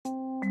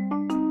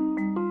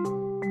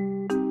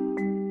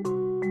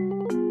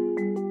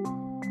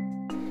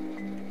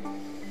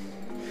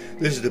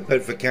This is the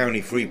Bedford County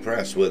Free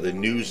Press with a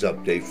news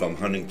update from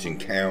Huntingdon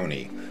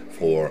County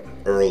for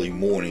early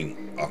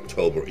morning,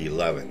 October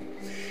 11.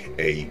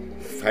 A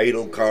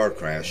fatal car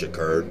crash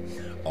occurred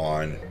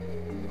on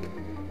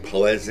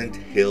Pleasant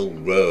Hill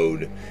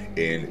Road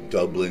in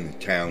Dublin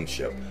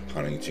Township,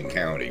 Huntingdon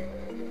County.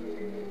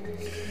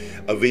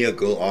 A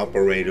vehicle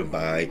operated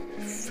by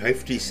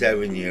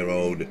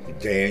 57-year-old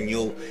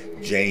Daniel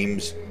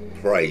James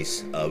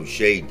Price of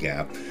Shade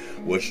Gap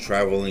was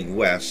traveling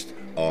west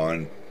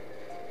on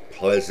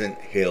Pleasant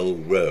Hill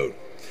Road.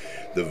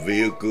 The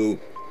vehicle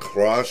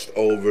crossed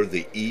over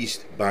the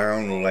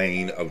eastbound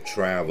lane of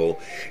travel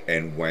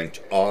and went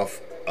off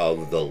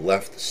of the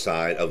left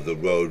side of the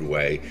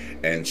roadway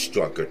and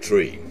struck a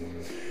tree.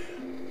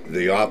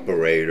 The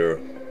operator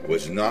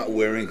was not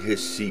wearing his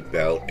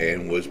seatbelt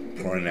and was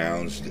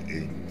pronounced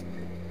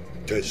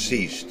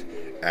deceased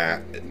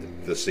at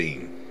the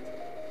scene.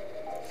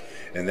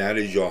 And that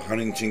is your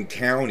Huntingdon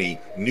County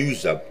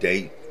news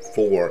update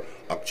for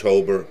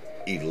October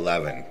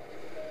 11.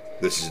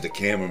 This is the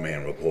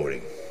cameraman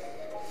reporting.